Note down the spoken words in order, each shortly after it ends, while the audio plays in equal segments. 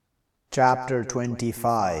Chapter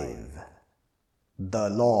 25 The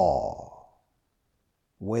Law.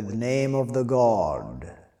 With name of the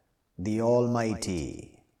God, the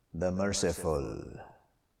Almighty, the Merciful.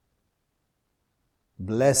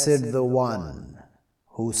 Blessed the one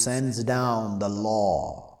who sends down the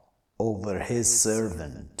law over his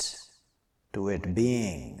servant, to it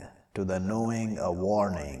being to the knowing a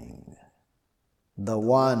warning. The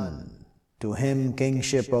one to him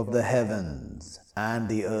kingship of the heavens and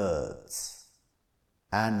the earths,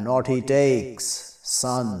 and not he takes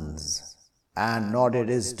sons, and not it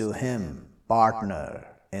is to him partner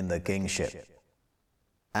in the kingship,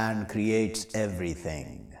 and creates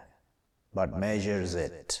everything, but measures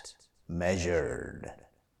it measured.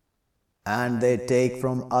 And they take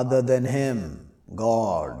from other than him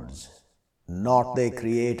gods, not they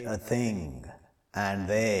create a thing, and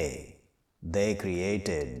they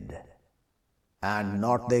created. And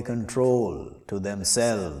not they control to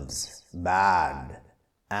themselves bad,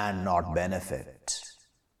 and not benefit.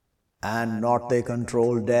 And not they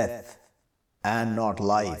control death, and not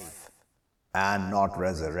life, and not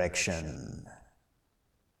resurrection.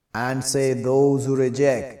 And say those who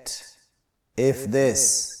reject, if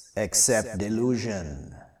this except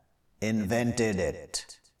delusion, invented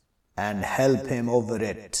it, and help him over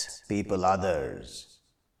it people others,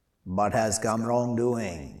 but has come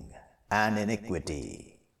wrongdoing and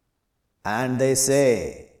iniquity. And they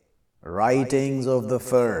say, writings of the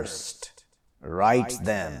first, write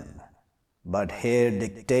them, but here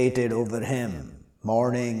dictated over him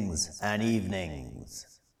mornings and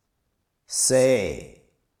evenings. Say,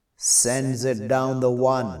 sends it down the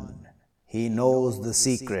one, he knows the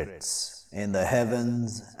secrets in the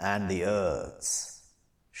heavens and the earths.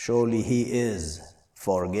 Surely he is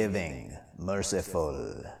forgiving,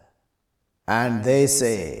 merciful. And they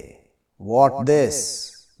say, what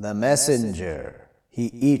this? The messenger, he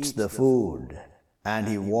eats the food, and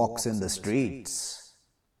he walks in the streets.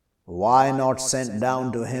 Why not sent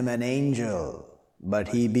down to him an angel, but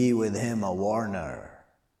he be with him a warner?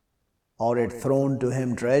 Or it thrown to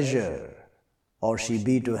him treasure, or she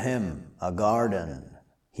be to him a garden,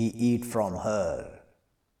 he eat from her.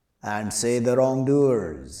 And say the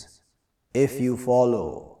wrongdoers, if you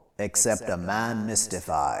follow, except a man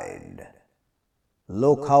mystified.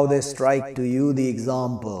 Look how they strike to you the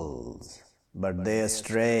examples, but they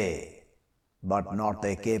astray, but not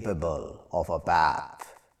they capable of a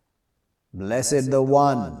path. Blessed the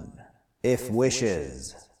one, if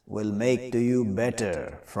wishes, will make to you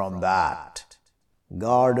better from that,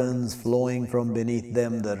 gardens flowing from beneath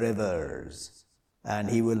them the rivers, and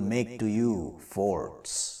he will make to you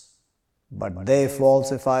forts. But they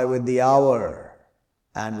falsify with the hour,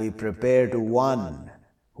 and we prepare to one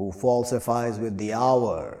who falsifies with the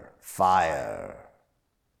hour fire.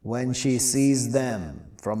 When she sees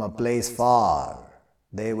them from a place far,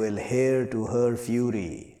 they will hear to her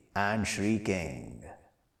fury and shrieking.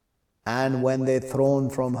 And when they thrown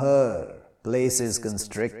from her places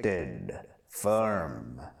constricted,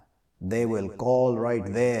 firm, they will call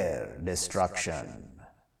right there destruction.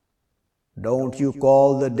 Don't you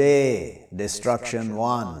call the day destruction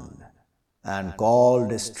one, and call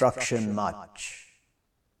destruction much.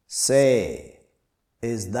 Say,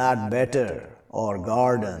 is that better, or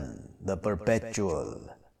garden, the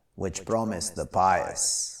perpetual, which promised the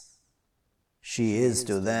pious? She is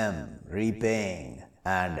to them repaying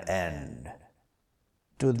and end.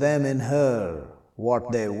 To them in her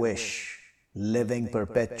what they wish, living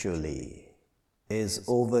perpetually, is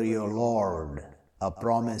over your Lord a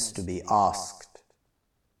promise to be asked.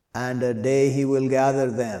 And a day he will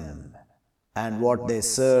gather them, and what they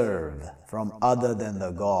serve from other than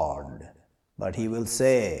the God. But he will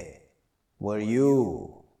say, were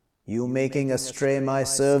you making astray my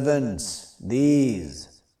servants,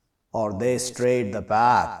 these, or they strayed the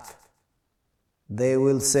path? They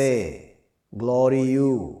will say, glory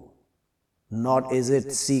you, not is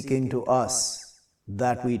it seeking to us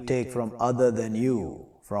that we take from other than you,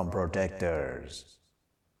 from protectors.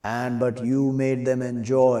 And but you made them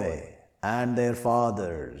enjoy, and their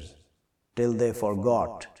fathers, till they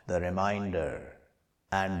forgot the reminder,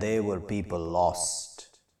 and they were people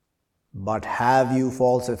lost. But have you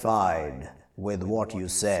falsified with what you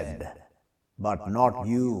said, but not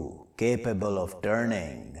you capable of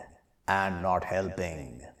turning, and not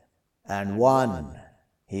helping. And one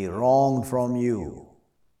he wronged from you,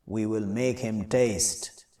 we will make him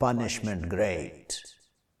taste punishment great.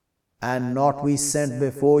 And not we sent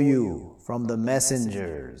before you from the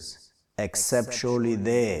messengers, except surely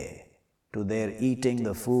they, to their eating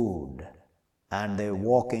the food, and their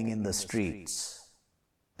walking in the streets.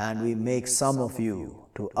 And we make some of you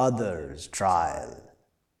to others trial.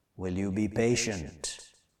 will you be patient?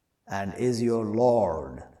 And is your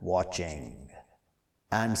Lord watching?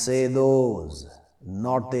 And say those,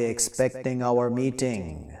 not they expecting our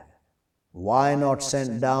meeting, why not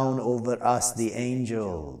send down over us the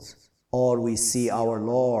angels, or we see our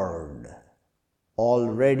Lord?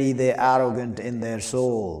 Already they arrogant in their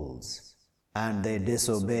souls, and they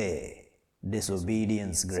disobey,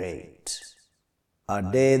 disobedience great. A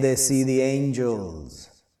day they see the angels,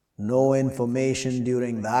 no information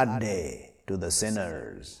during that day to the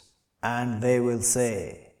sinners, and they will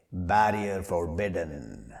say, barrier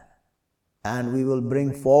forbidden. And we will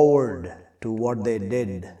bring forward to what they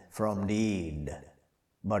did from deed,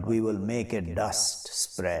 but we will make it dust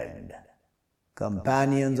spread.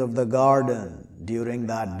 Companions of the garden during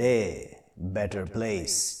that day, better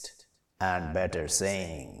placed and better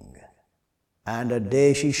saying. And a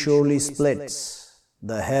day she surely splits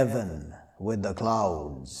the heaven with the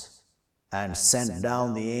clouds, and sent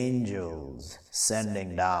down the angels,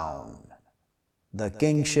 sending down the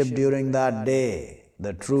kingship during that day,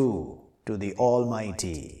 the true to the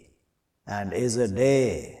Almighty, and is a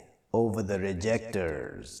day over the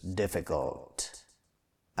rejectors difficult.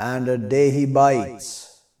 And a day he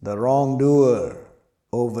bites the wrongdoer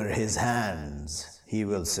over his hands, he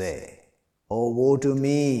will say, "Oh, woe to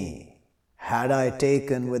me, had I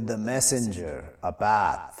taken with the messenger a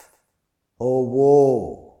path. Oh,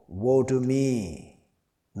 woe, woe to me,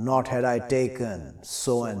 not had I taken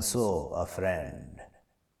so and so a friend.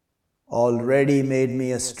 Already made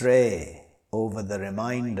me astray over the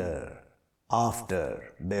reminder,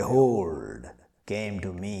 after, behold, came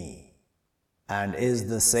to me. And is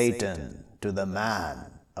the Satan to the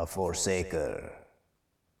man a forsaker?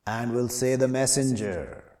 And will say the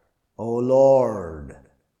messenger, O Lord,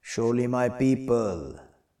 surely my people,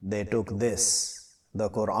 they took this, the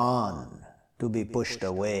Quran, to be pushed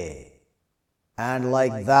away. And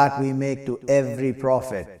like that we make to every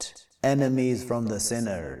prophet enemies from the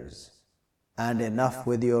sinners, and enough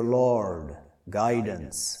with your Lord,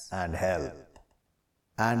 guidance and help.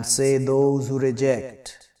 And say those who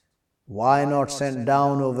reject, why not send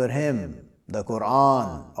down over him the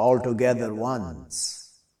Quran altogether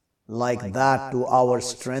once, like that to our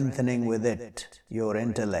strengthening with it your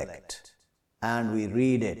intellect, and we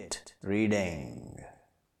read it reading.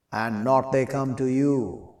 And not they come to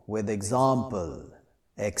you with example,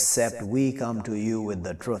 except we come to you with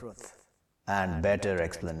the truth and better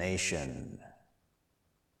explanation.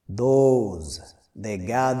 Those they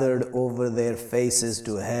gathered over their faces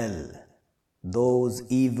to hell, those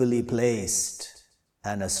evilly placed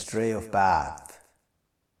and astray of path.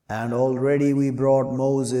 And already we brought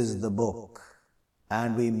Moses the book,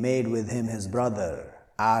 and we made with him his brother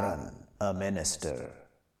Aaron a minister.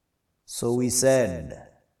 So we said,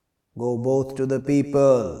 go both to the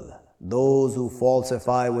people, those who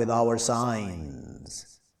falsify with our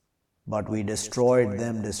signs. But we destroyed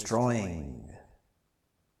them destroying.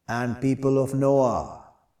 And people of Noah,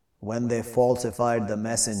 when they falsified the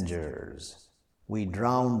messengers, we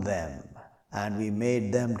drowned them, and we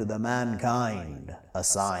made them to the mankind a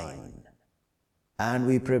sign. And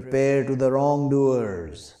we prepared to the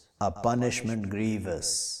wrongdoers a punishment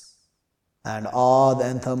grievous. And Ad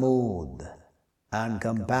and Thamud, and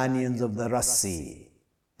companions of the Rassi,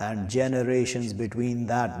 and generations between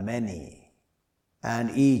that many,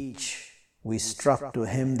 and each we struck to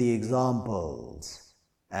him the examples,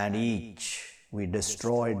 and each we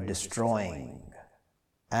destroyed destroying.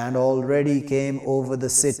 And already came over the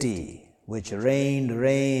city, which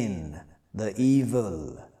reigned the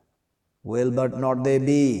evil. Will but not they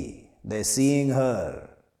be, they seeing her,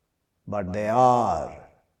 but they are,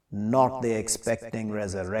 not they expecting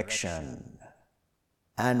resurrection.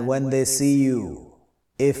 And when they see you,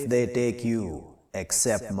 if they take you,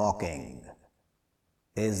 accept mocking.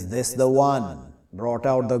 Is this the one brought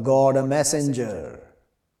out the God a messenger?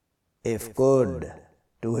 If good,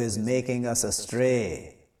 to his making us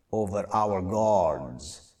astray over our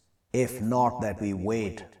gods, if not that we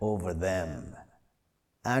wait over them.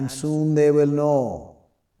 And soon they will know,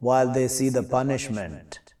 while they see the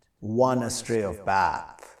punishment, one astray of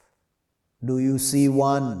path. Do you see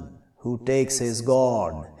one who takes his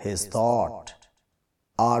God, his thought?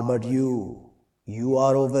 Are but you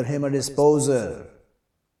are over him a disposer?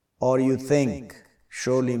 Or you think,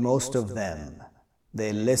 surely most of them,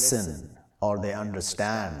 they listen or they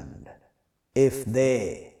understand, if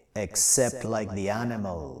they accept like the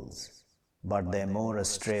animals, but they more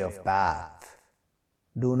astray of path.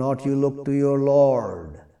 Do not you look to your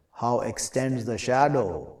Lord, how extends the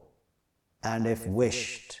shadow, and if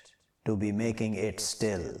wished to be making it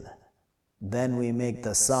still, then we make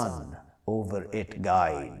the sun over it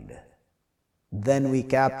guide. then we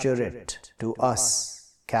capture it to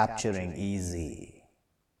us, capturing easy.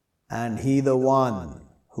 And He the one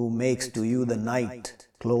who makes to you the night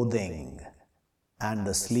clothing, and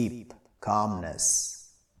the sleep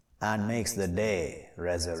calmness, and makes the day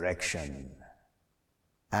resurrection.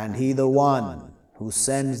 And He the one who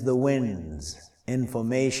sends the winds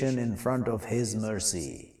information in front of His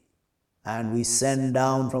mercy, and we send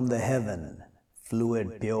down from the heaven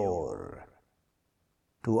fluid pure,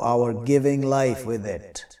 to our giving life with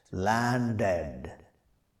it, land dead,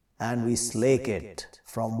 and we slake it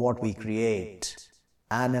from what we create,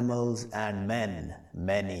 animals and men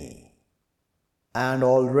many. And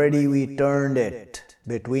already we turned it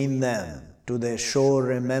between them to their sure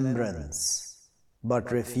remembrance,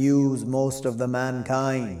 but refuse most of the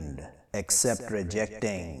mankind, except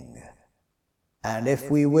rejecting. And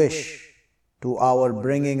if we wish to our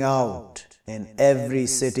bringing out in every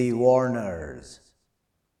city warners,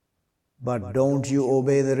 but don't you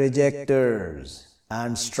obey the rejectors,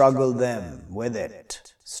 and struggle them with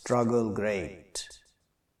it, struggle great.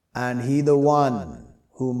 And He the one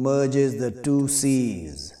who merges the two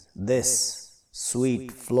seas, this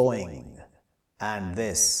sweet flowing, and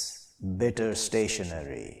this bitter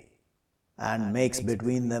stationary, and makes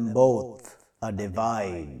between them both a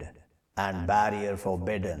divide and barrier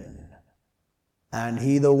forbidden. And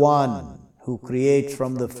He the one who creates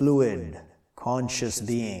from the fluid conscious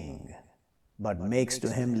being, but makes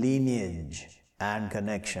to him lineage and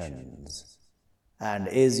connections, and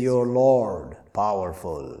is your Lord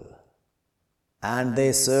powerful. And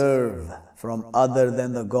they serve from other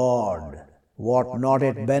than the God what not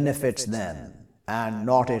it benefits them, and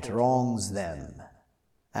not it wrongs them,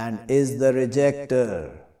 and is the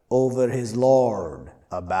rejecter over his Lord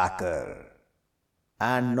a backer.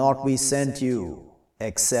 And not we sent you,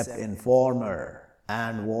 except informer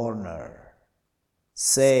and warner.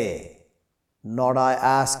 Say, not I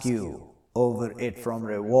ask you over it from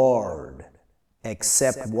reward,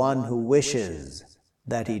 except one who wishes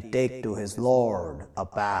that he take to his Lord a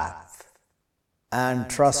path, and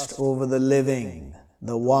trust over the living,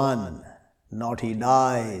 the one, not he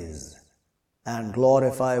dies, and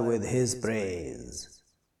glorify with his praise,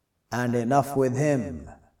 and enough with him,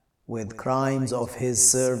 with crimes of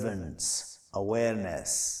his servants,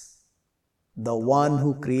 awareness. The one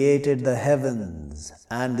who created the heavens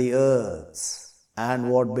and the earths,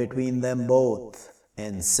 and what between them both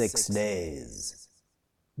in 6 days,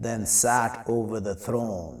 then sat over the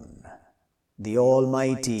throne, the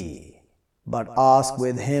Almighty, but ask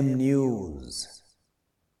with him news.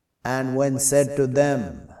 And when said to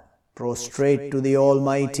them, prostrate to the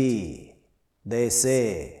Almighty, they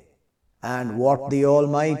say, and what the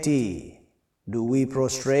Almighty? Do we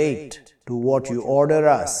prostrate to what you order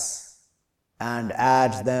us? And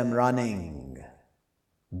adds them running,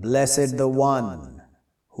 blessed the one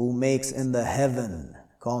who makes in the heaven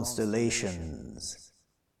constellations,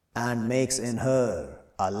 and makes in her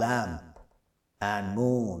a lamp and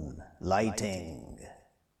moon lighting.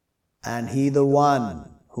 And He the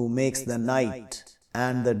one who makes the night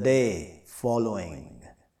and the day following,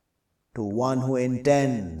 to one who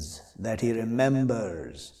intends that he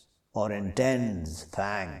remembers or intends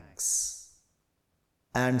thanks.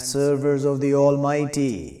 And servers of the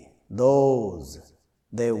Almighty, those,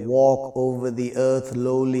 they walk over the earth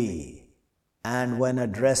lowly, and when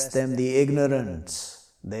address them the ignorant,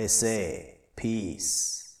 they say,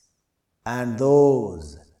 peace. And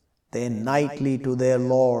those, they nightly to their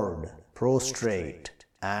Lord prostrate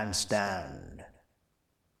and stand.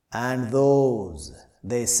 And those,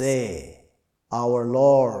 they say, our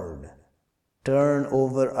Lord, turn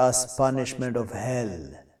over us punishment of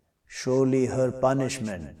hell. Surely her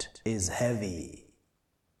punishment is heavy.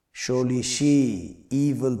 Surely she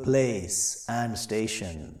evil place and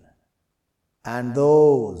station. And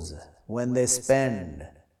those, when they spend,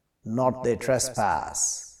 not they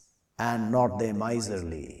trespass, and not they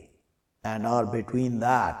miserly, and are between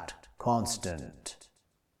that constant.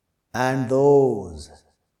 And those,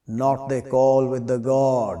 not they call with the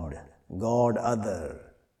God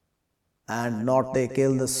other, and not they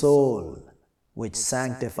kill the soul, which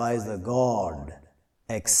sanctifies the God,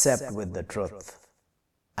 except with the truth,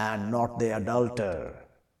 and not the adulterer.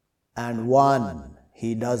 And one,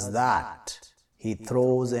 he does that, he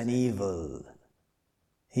throws an evil.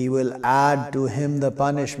 He will add to him the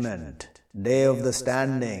punishment, day of the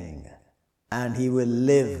standing, and he will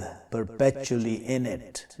live perpetually in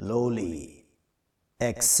it, lowly,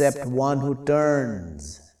 except one who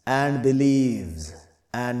turns and believes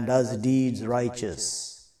and does deeds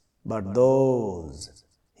righteous. But those,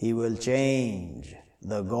 he will change,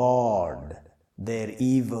 the God, their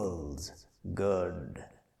evils good.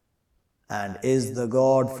 and is the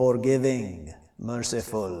God forgiving,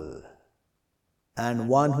 merciful, and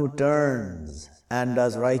one who turns and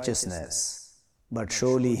does righteousness, but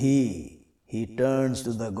surely he turns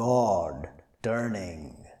to the God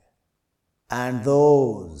turning. And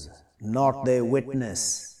those not they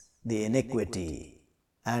witness the iniquity,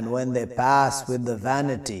 and when they pass with the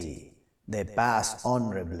vanity, they pass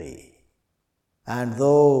honorably. And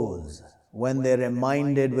those, when they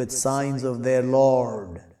reminded with signs of their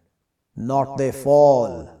Lord, not they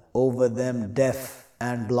fall over them deaf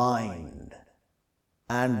and blind.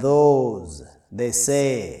 And those, they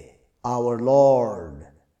say, Our Lord,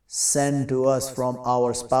 send to us from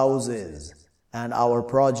our spouses and our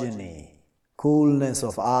progeny coolness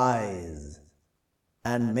of eyes,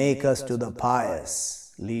 and make us to the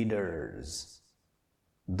pious leaders.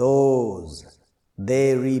 Those,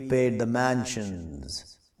 they repaid the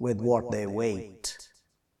mansions with what they weight,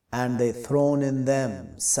 and they thrown in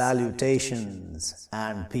them salutations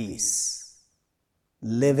and peace,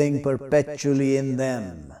 living perpetually in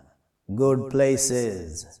them good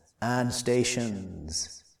places and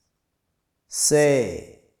stations.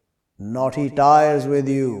 Say, not he tires with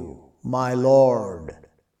you, my Lord,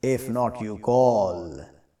 if not you call,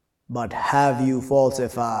 but have you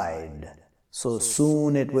falsified, so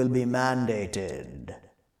soon it will be mandated.